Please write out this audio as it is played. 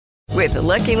With the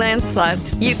Lucky Land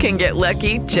Slots, you can get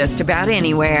lucky just about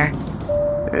anywhere.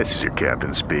 This is your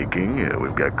captain speaking.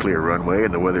 We've got clear runway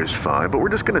and the weather's fine, but we're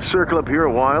just going to circle up here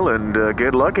a while and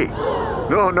get lucky.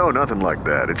 No, nothing like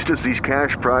that. It's just these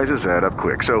cash prizes add up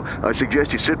quick. So I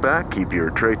suggest you sit back, keep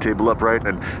your tray table upright,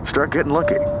 and start getting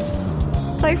lucky.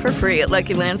 Play for free at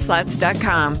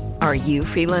LuckyLandSlots.com. Are you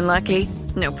feeling lucky?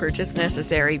 No purchase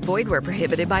necessary. Void where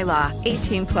prohibited by law.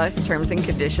 18 plus terms and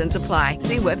conditions apply.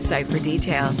 See website for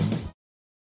details.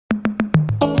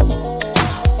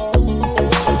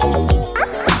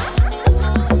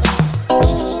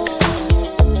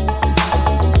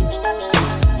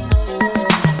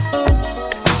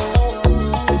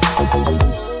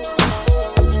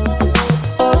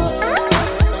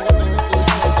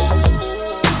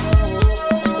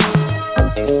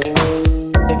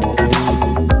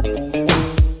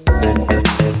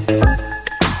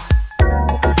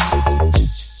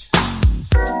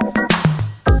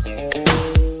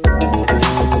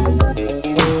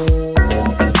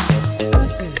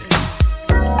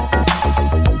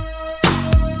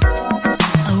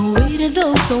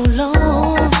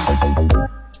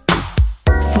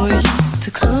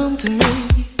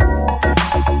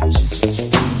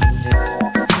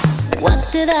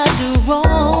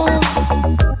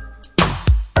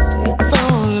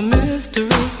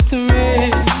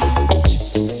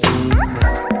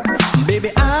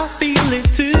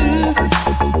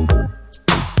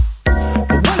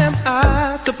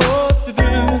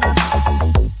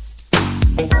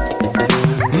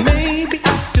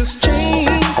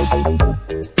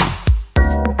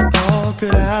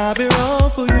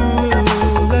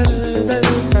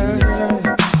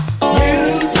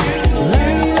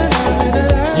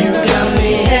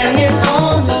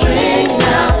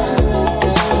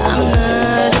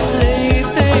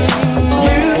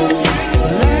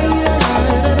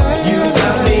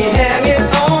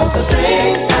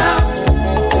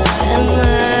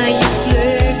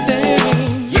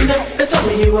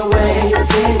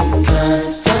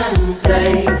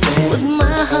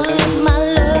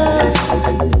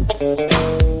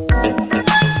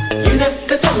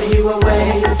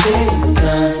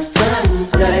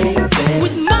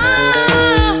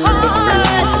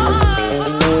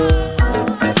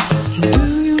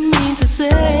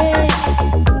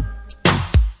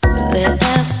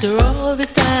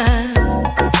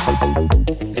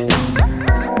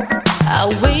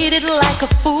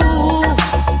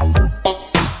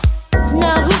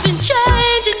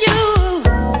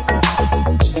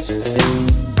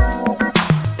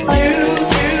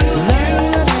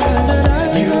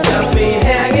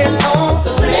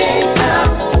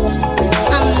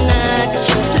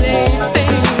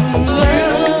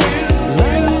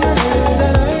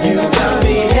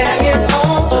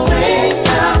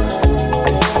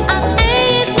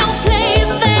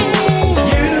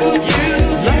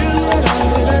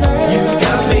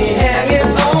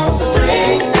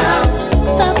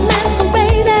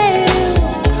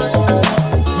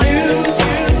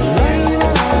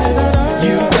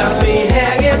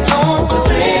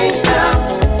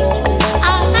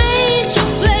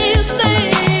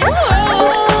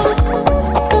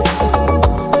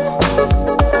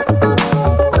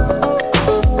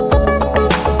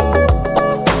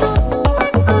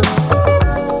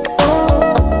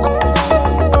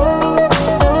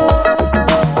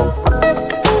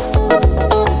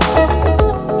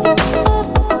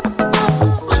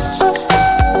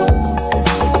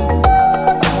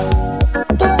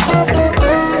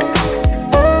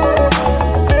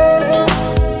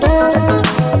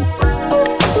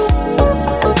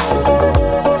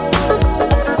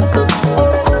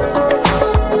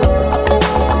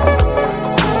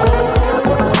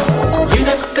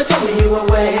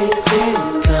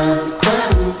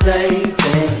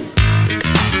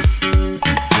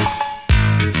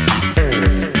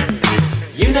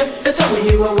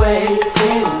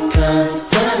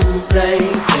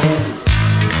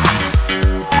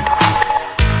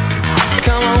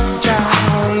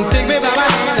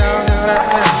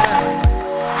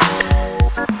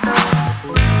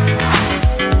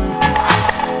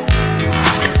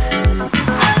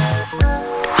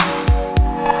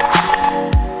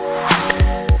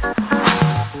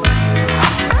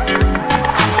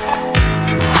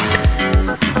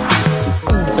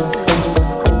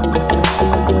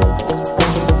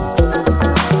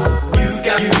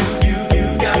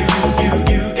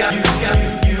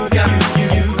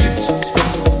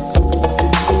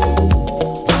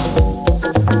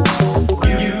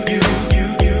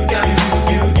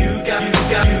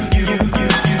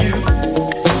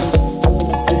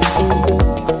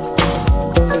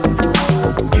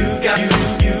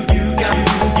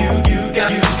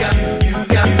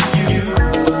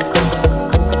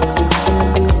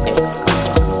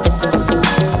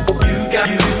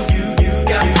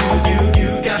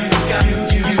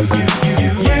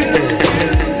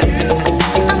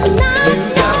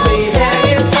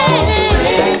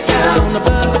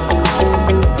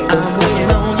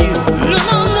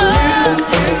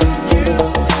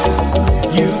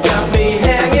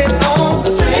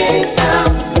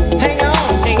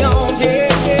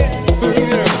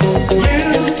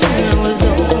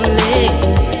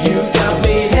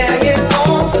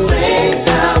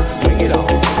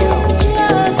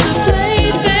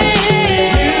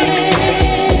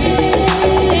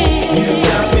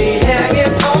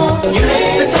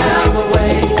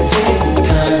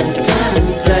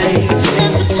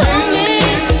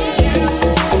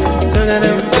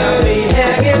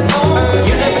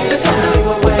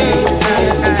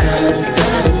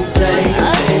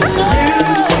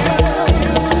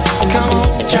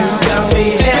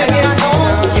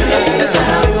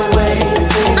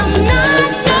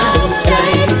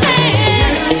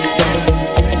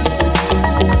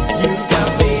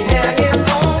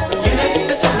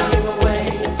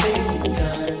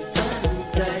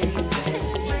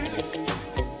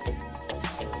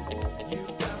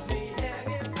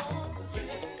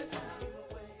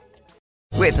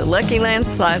 With the Lucky Land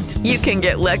Slots, you can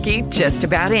get lucky just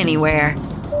about anywhere.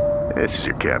 This is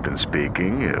your captain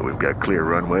speaking. We've got clear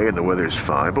runway and the weather's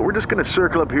fine, but we're just going to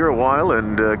circle up here a while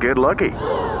and get lucky.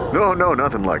 No,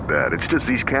 nothing like that. It's just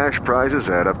these cash prizes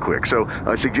add up quick. So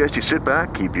I suggest you sit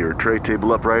back, keep your tray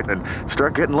table upright, and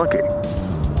start getting lucky.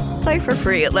 Play for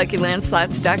free at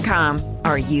LuckyLandSlots.com.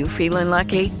 Are you feeling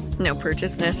lucky? No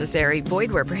purchase necessary.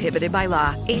 Void where prohibited by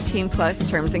law. 18+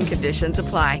 terms and conditions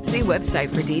apply. See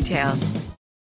website for details.